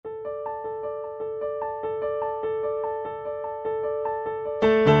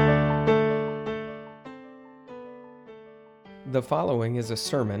The following is a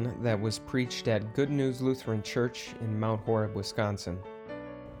sermon that was preached at Good News Lutheran Church in Mount Horeb, Wisconsin.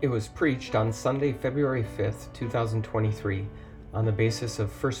 It was preached on Sunday, February 5th, 2023, on the basis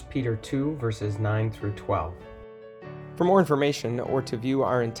of 1 Peter 2, verses 9 through 12. For more information or to view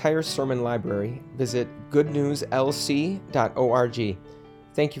our entire sermon library, visit goodnewslc.org.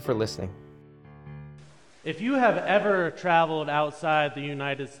 Thank you for listening. If you have ever traveled outside the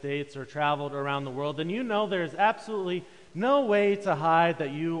United States or traveled around the world, then you know there's absolutely no way to hide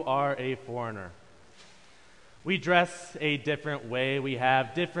that you are a foreigner. We dress a different way, we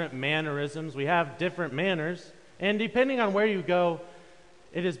have different mannerisms, we have different manners, and depending on where you go,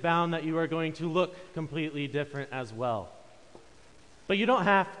 it is bound that you are going to look completely different as well. But you don't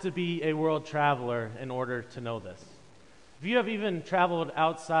have to be a world traveler in order to know this. If you have even traveled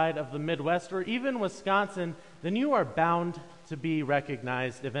outside of the Midwest or even Wisconsin, then you are bound to be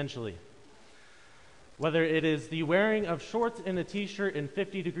recognized eventually. Whether it is the wearing of shorts and a t-shirt in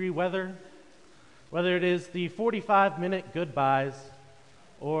 50-degree weather, whether it is the 45-minute goodbyes,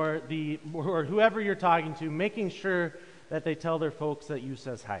 or whoever you're talking to, making sure that they tell their folks that you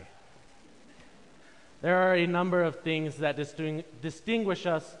says hi. There are a number of things that distinguish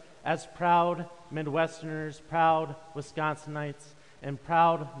us as proud Midwesterners, proud Wisconsinites, and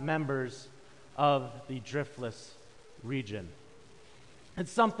proud members of the Driftless region.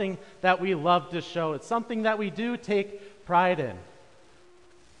 It's something that we love to show. It's something that we do take pride in.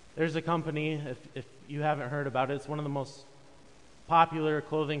 There's a company, if you haven't heard about it, it's one of the most popular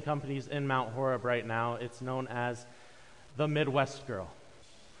clothing companies in Mount Horeb right now. It's known as the Midwest Girl.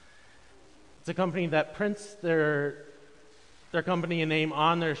 It's a company that prints their company name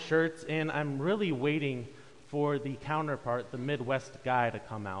on their shirts, and I'm really waiting for the counterpart, the Midwest Guy, to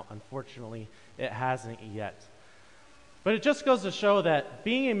come out. Unfortunately, it hasn't yet. But it just goes to show that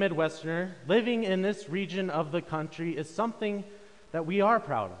being a Midwesterner, living in this region of the country, is something that we are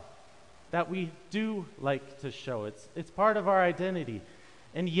proud of, that we do like to show. It's part of our identity.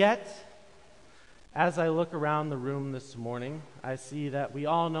 And yet, as I look around the room this morning, I see that we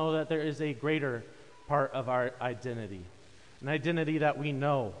all know that there is a greater part of our identity, an identity that we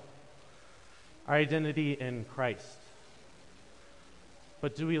know, our identity in Christ.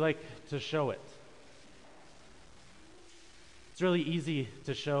 But do we like to show it? It's really easy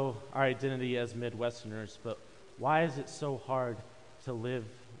to show our identity as Midwesterners, but why is it so hard to live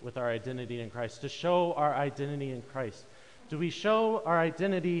with our identity in Christ, to show our identity in Christ? Do we show our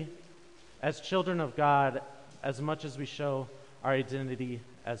identity as children of God as much as we show our identity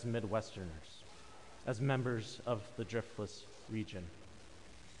as Midwesterners, as members of the Driftless region?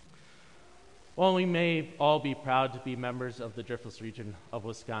 While we may all be proud to be members of the Driftless region of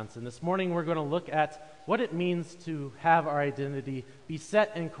Wisconsin, this morning we're going to look at what it means to have our identity be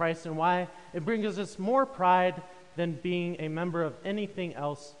set in Christ and why it brings us more pride than being a member of anything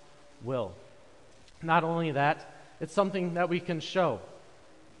else will. Not only that, it's something that we can show.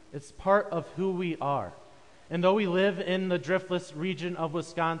 It's part of who we are. And though we live in the Driftless region of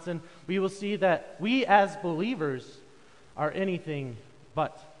Wisconsin, we will see that we as believers are anything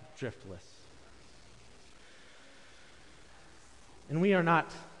but driftless. And we are not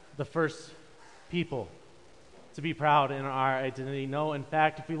the first people to be proud in our identity. No, in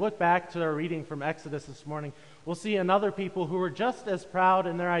fact, if we look back to our reading from Exodus this morning, we'll see another people who were just as proud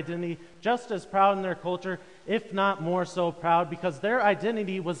in their identity, just as proud in their culture, if not more so proud, because their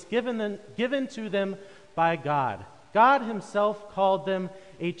identity was given to them by God. God himself called them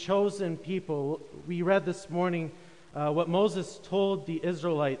a chosen people. We read this morning what Moses told the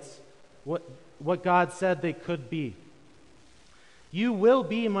Israelites, what God said they could be. You will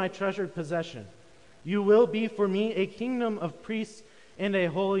be my treasured possession. You will be for me a kingdom of priests and a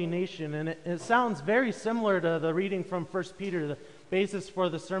holy nation. And it sounds very similar to the reading from 1 Peter, the basis for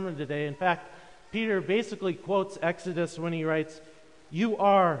the sermon today. In fact, Peter basically quotes Exodus when he writes, "You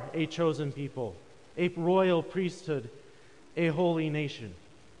are a chosen people, a royal priesthood, a holy nation."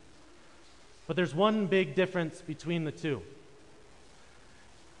 But there's one big difference between the two.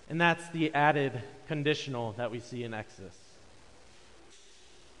 And that's the added conditional that we see in Exodus.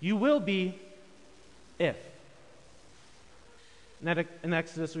 You will be if. In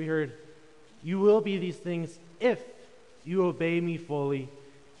Exodus we heard, you will be these things if you obey me fully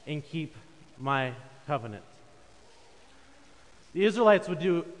and keep my covenant. The Israelites would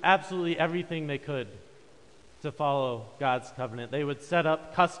do absolutely everything they could to follow God's covenant. They would set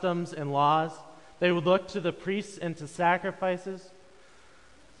up customs and laws. They would look to the priests and to sacrifices.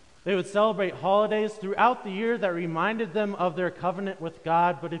 They would celebrate holidays throughout the year that reminded them of their covenant with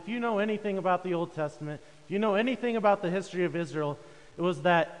God. But if you know anything about the Old Testament, if you know anything about the history of Israel, it was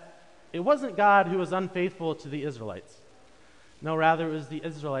that it wasn't God who was unfaithful to the Israelites. No, rather it was the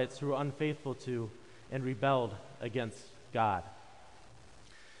Israelites who were unfaithful to and rebelled against God.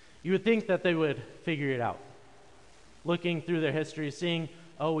 You would think that they would figure it out. Looking through their history, seeing,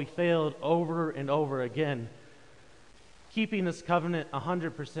 oh, we failed over and over again. Keeping this covenant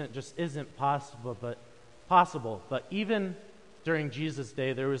 100% just isn't possible. But even during Jesus'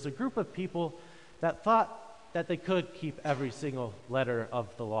 day, there was a group of people that thought that they could keep every single letter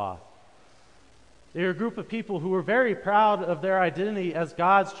of the law. They were a group of people who were very proud of their identity as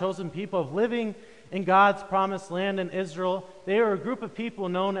God's chosen people, of living in God's promised land in Israel. They were a group of people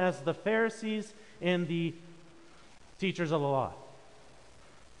known as the Pharisees and the teachers of the law.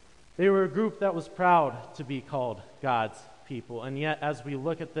 They were a group that was proud to be called God's people. And yet, as we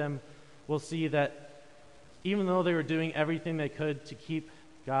look at them, we'll see that even though they were doing everything they could to keep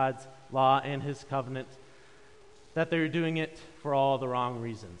God's law and his covenant, that they were doing it for all the wrong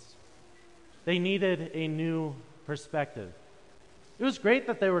reasons. They needed a new perspective. It was great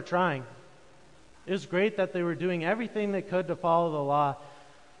that they were trying. It was great that they were doing everything they could to follow the law,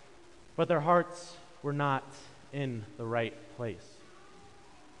 but their hearts were not in the right place.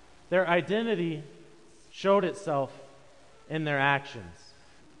 Their identity showed itself in their actions.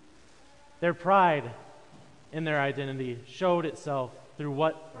 Their pride in their identity showed itself through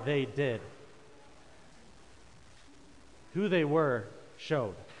what they did. Who they were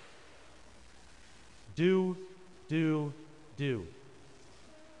showed. Do. You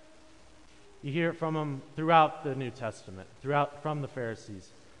hear it from them throughout the New Testament, from the Pharisees.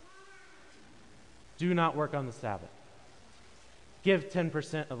 Do not work on the Sabbath. Give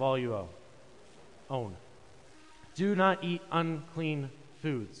 10% of all you own. Do not eat unclean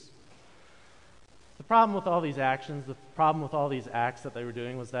foods. The problem with all these actions, the problem with all these acts that they were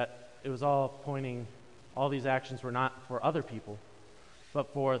doing was that it was all pointing, all these actions were not for other people,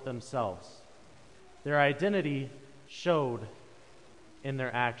 but for themselves. Their identity showed in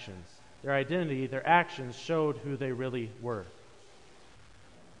their actions. Their identity, their actions showed who they really were.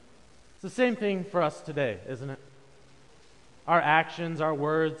 It's the same thing for us today, isn't it? Our actions, our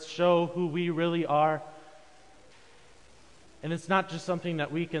words show who we really are. And it's not just something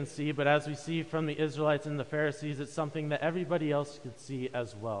that we can see, but as we see from the Israelites and the Pharisees, it's something that everybody else could see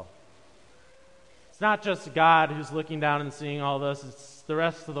as well. It's not just God who's looking down and seeing all this. It's the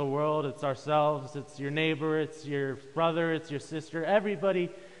rest of the world. It's ourselves. It's your neighbor. It's your brother. It's your sister. Everybody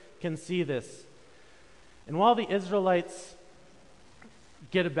can see this. And while the Israelites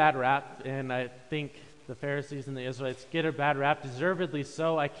get a bad rap, and I think the Pharisees and the Israelites get a bad rap, deservedly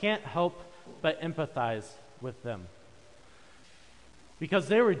so, I can't help but empathize with them. Because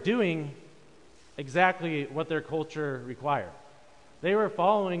they were doing exactly what their culture required. They were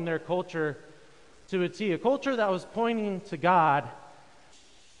following their culture to a T, a culture that was pointing to God.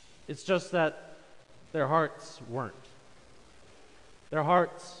 It's just that their hearts weren't. Their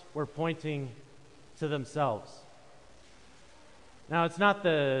hearts were pointing to themselves. Now, it's not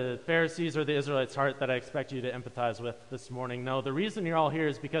the Pharisees or the Israelites' heart that I expect you to empathize with this morning. No, the reason you're all here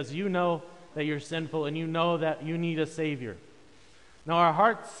is because you know that you're sinful and you know that you need a Savior. Now, our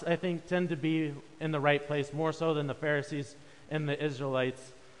hearts, I think, tend to be in the right place, more so than the Pharisees and the Israelites.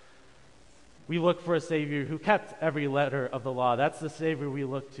 We look for a Savior who kept every letter of the law. That's the Savior we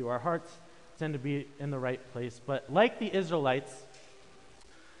look to. Our hearts tend to be in the right place. But like the Israelites,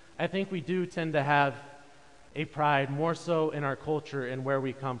 I think we do tend to have a pride more so in our culture and where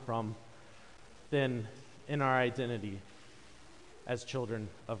we come from than in our identity as children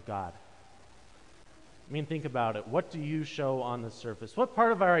of God. I mean, think about it. What do you show on the surface? What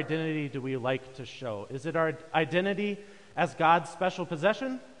part of our identity do we like to show? Is it our identity as God's special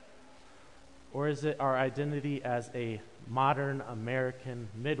possession? Or is it our identity as a modern American,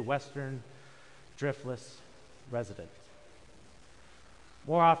 Midwestern, driftless resident?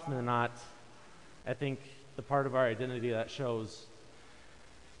 More often than not, I think the part of our identity that shows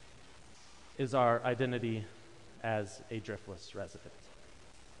is our identity as a driftless resident.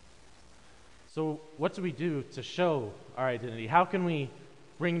 So what do we do to show our identity? How can we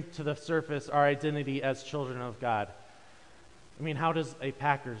bring to the surface our identity as children of God? I mean, how does a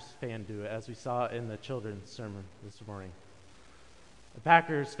Packers fan do it, as we saw in the children's sermon this morning? A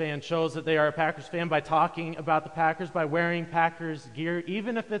Packers fan shows that they are a Packers fan by talking about the Packers, by wearing Packers gear,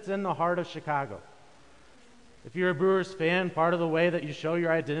 even if it's in the heart of Chicago. If you're a Brewers fan, part of the way that you show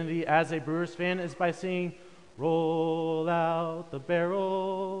your identity as a Brewers fan is by singing, "Roll out the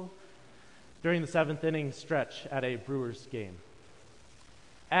barrel," during the seventh inning stretch at a Brewers game.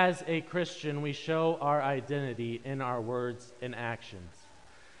 As a Christian, we show our identity in our words and actions.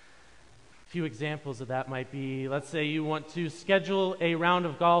 A few examples of that might be, let's say you want to schedule a round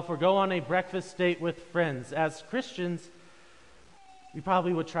of golf or go on a breakfast date with friends. As Christians, we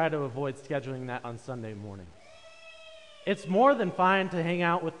probably would try to avoid scheduling that on Sunday morning. It's more than fine to hang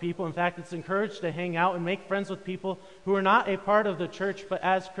out with people. In fact, it's encouraged to hang out and make friends with people who are not a part of the church, but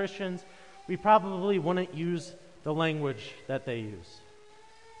as Christians, we probably wouldn't use the language that they use.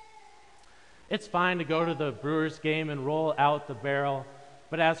 It's fine to go to the Brewers game and roll out the barrel,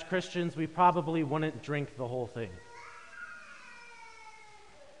 but as Christians, we probably wouldn't drink the whole thing.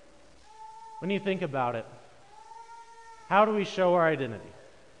 When you think about it, how do we show our identity?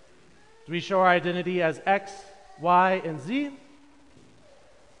 Do we show our identity as X, Y, and Z?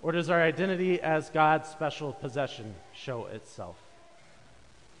 Or does our identity as God's special possession show itself?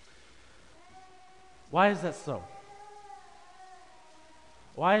 Why is that so?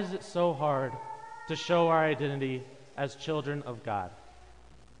 Why is it so hard to show our identity as children of God?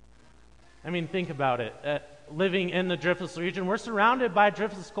 I mean, think about it. Living in the Driftless region, we're surrounded by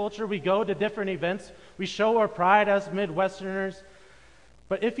Driftless culture. We go to different events. We show our pride as Midwesterners.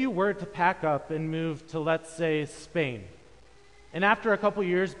 But if you were to pack up and move to, let's say, Spain, and after a couple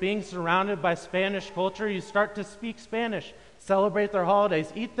years being surrounded by Spanish culture, you start to speak Spanish, celebrate their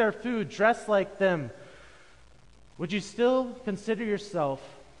holidays, eat their food, dress like them, would you still consider yourself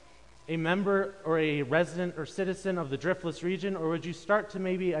a member or a resident or citizen of the Driftless region, or would you start to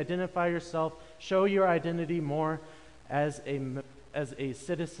maybe identify yourself, show your identity more as a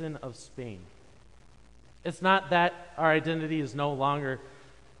citizen of Spain? It's not that our identity is no longer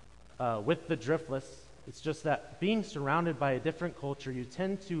with the Driftless. It's just that being surrounded by a different culture, you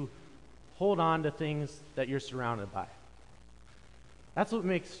tend to hold on to things that you're surrounded by. That's what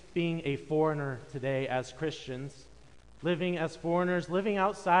makes being a foreigner today as Christians, living as foreigners, living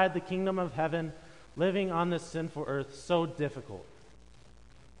outside the kingdom of heaven, living on this sinful earth, so difficult.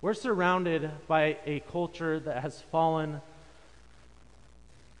 We're surrounded by a culture that has fallen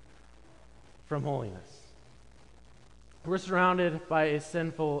from holiness. We're surrounded by a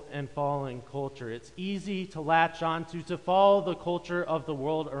sinful and fallen culture. It's easy to latch onto, to follow the culture of the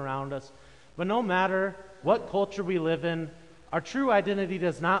world around us. But no matter what culture we live in, our true identity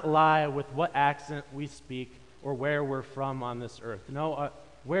does not lie with what accent we speak or where we're from on this earth. No,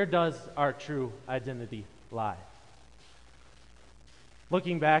 where does our true identity lie?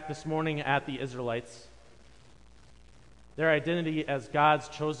 Looking back this morning at the Israelites, their identity as God's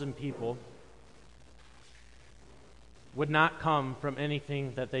chosen people would not come from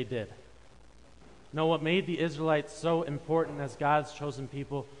anything that they did. No, what made the Israelites so important as God's chosen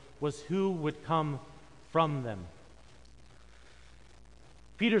people was who would come from them.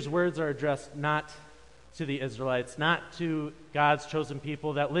 Peter's words are addressed not to the Israelites, not to God's chosen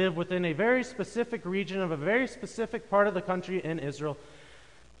people that live within a very specific region of a very specific part of the country in Israel.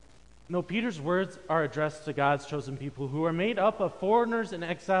 No, Peter's words are addressed to God's chosen people who are made up of foreigners and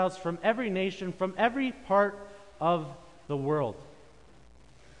exiles from every nation, from every part of the world.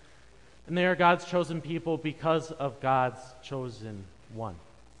 And they are God's chosen people because of God's chosen one.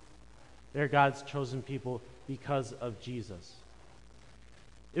 They're God's chosen people because of Jesus.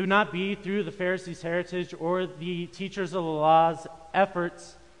 It would not be through the Pharisees' heritage or the teachers of the law's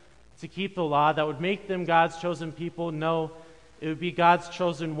efforts to keep the law that would make them God's chosen people. No, it would be God's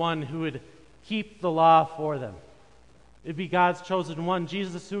chosen one who would keep the law for them. It would be God's chosen one,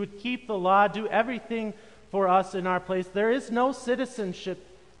 Jesus, who would keep the law, do everything for us in our place. There is no citizenship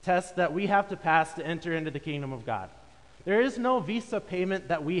test that we have to pass to enter into the kingdom of God. There is no visa payment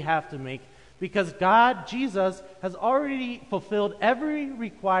that we have to make, because God, Jesus, has already fulfilled every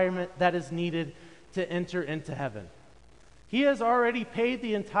requirement that is needed to enter into heaven. He has already paid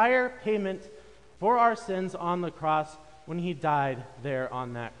the entire payment for our sins on the cross when he died there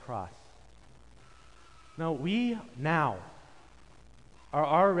on that cross. No, we now are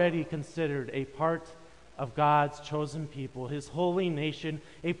already considered a part of God's chosen people, his holy nation,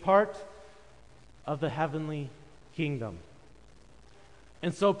 a part of the heavenly kingdom.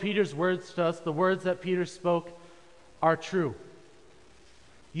 And so Peter's words to us, the words that Peter spoke, are true.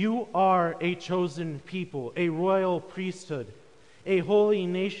 You are a chosen people, a royal priesthood, a holy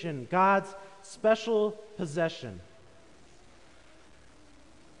nation, God's special possession.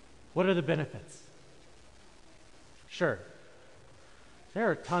 What are the benefits? Sure, there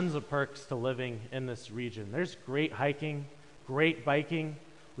are tons of perks to living in this region. There's great hiking, great biking.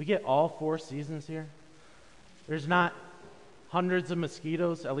 We get all 4 seasons here. There's not hundreds of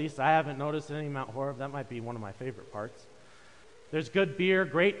mosquitoes. At least I haven't noticed any in Mount Horeb. That might be one of my favorite parts. There's good beer,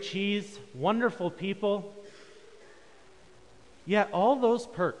 great cheese, wonderful people. Yet all those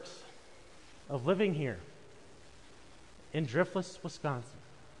perks of living here in Driftless, Wisconsin,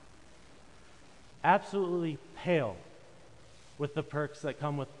 absolutely pale with the perks that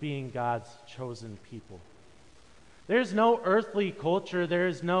come with being God's chosen people. There's no earthly culture, there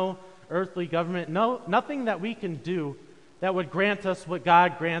is no earthly government, nothing that we can do that would grant us what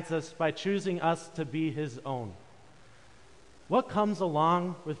God grants us by choosing us to be his own. What comes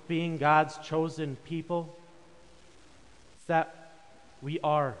along with being God's chosen people is that we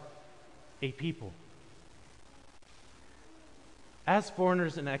are a people. As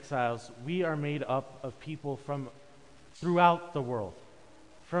foreigners and exiles, we are made up of people from throughout the world,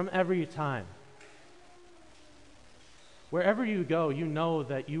 from every time. Wherever you go, you know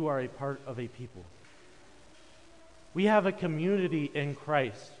that you are a part of a people. We have a community in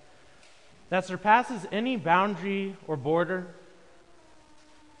Christ that surpasses any boundary or border.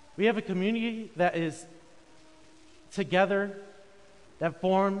 We have a community that is together, that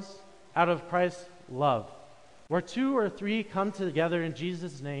forms out of Christ's love. Where 2 or 3 come together in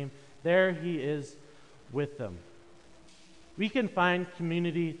Jesus' name, there he is with them. We can find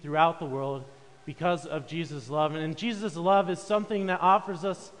community throughout the world because of Jesus' love. And Jesus' love is something that offers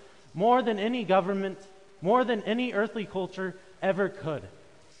us more than any government, more than any earthly culture ever could.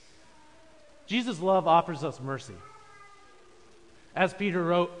 Jesus' love offers us mercy. As Peter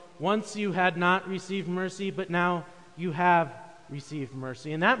wrote, once you had not received mercy, but now you have received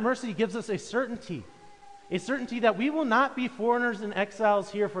mercy. And that mercy gives us a certainty that we will not be foreigners and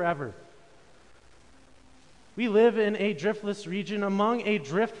exiles here forever. We live in a driftless region among a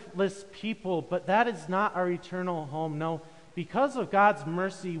driftless people, but that is not our eternal home. No, because of God's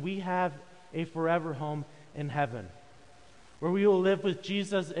mercy, we have a forever home in heaven, where we will live with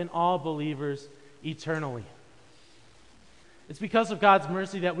Jesus and all believers eternally. It's because of God's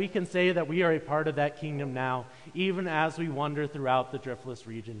mercy that we can say that we are a part of that kingdom now, even as we wander throughout the driftless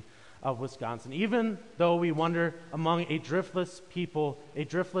region of Wisconsin, even though we wander among a driftless people, a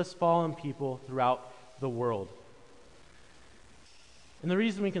driftless fallen people throughout the world. And the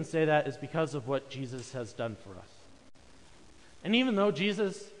reason we can say that is because of what Jesus has done for us. And even though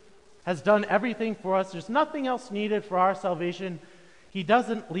Jesus has done everything for us, there's nothing else needed for our salvation, he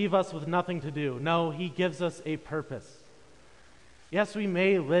doesn't leave us with nothing to do. No, he gives us a purpose. Yes, we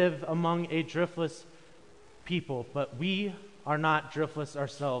may live among a driftless people, but we are not driftless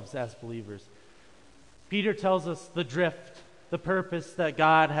ourselves as believers. Peter tells us the drift, the purpose that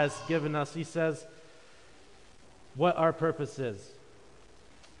God has given us. He says what our purpose is.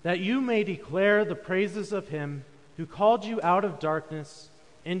 That you may declare the praises of him who called you out of darkness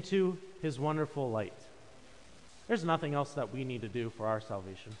into his wonderful light. There's nothing else that we need to do for our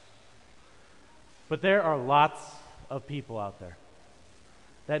salvation. But there are lots of people out there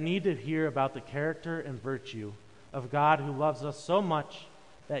that need to hear about the character and virtue of God who loves us so much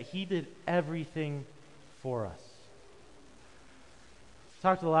that he did everything for us.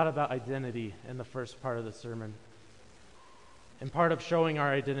 Talked a lot about identity in the first part of the sermon. And part of showing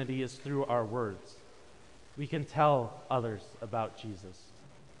our identity is through our words. We can tell others about Jesus.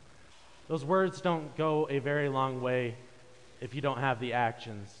 Those words don't go a very long way if you don't have the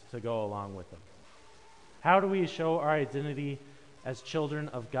actions to go along with them. How do we show our identity as children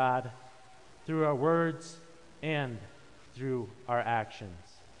of God? Through our words and through our actions.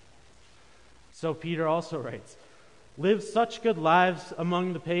 So Peter also writes, live such good lives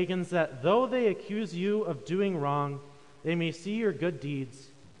among the pagans that though they accuse you of doing wrong, they may see your good deeds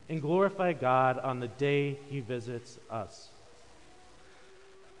and glorify God on the day he visits us.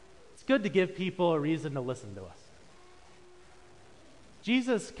 It's good to give people a reason to listen to us.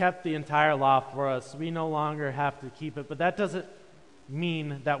 Jesus kept the entire law for us. We no longer have to keep it, but that doesn't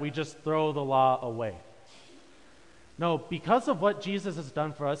mean that we just throw the law away. No, because of what Jesus has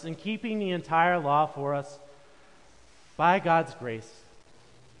done for us in keeping the entire law for us, by God's grace,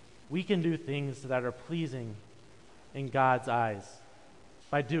 we can do things that are pleasing in God's eyes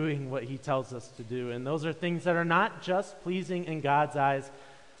by doing what he tells us to do. And those are things that are not just pleasing in God's eyes,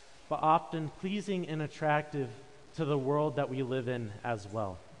 but often pleasing and attractive to the world that we live in as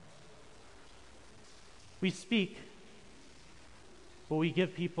well. We speak, but we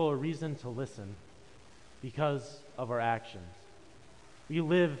give people a reason to listen because of our actions. We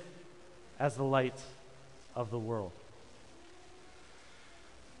live as the light of the world.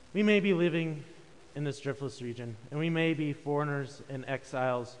 We may be living in this driftless region, and we may be foreigners and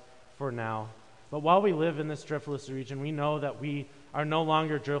exiles for now. But while we live in this driftless region, we know that we are no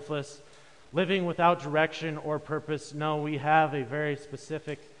longer driftless, living without direction or purpose. No, we have a very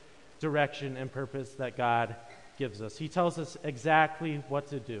specific direction and purpose that God gives us. He tells us exactly what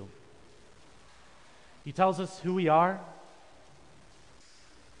to do. He tells us who we are,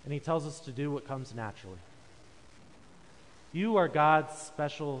 and he tells us to do what comes naturally. You are God's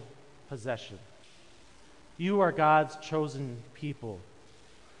special possession. You are God's chosen people,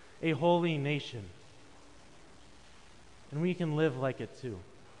 a holy nation. and we can live like it too.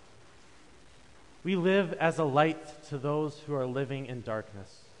 We live as a light to those who are living in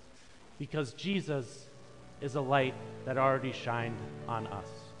darkness, because Jesus is a light that already shined on us.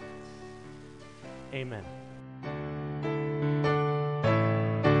 Amen.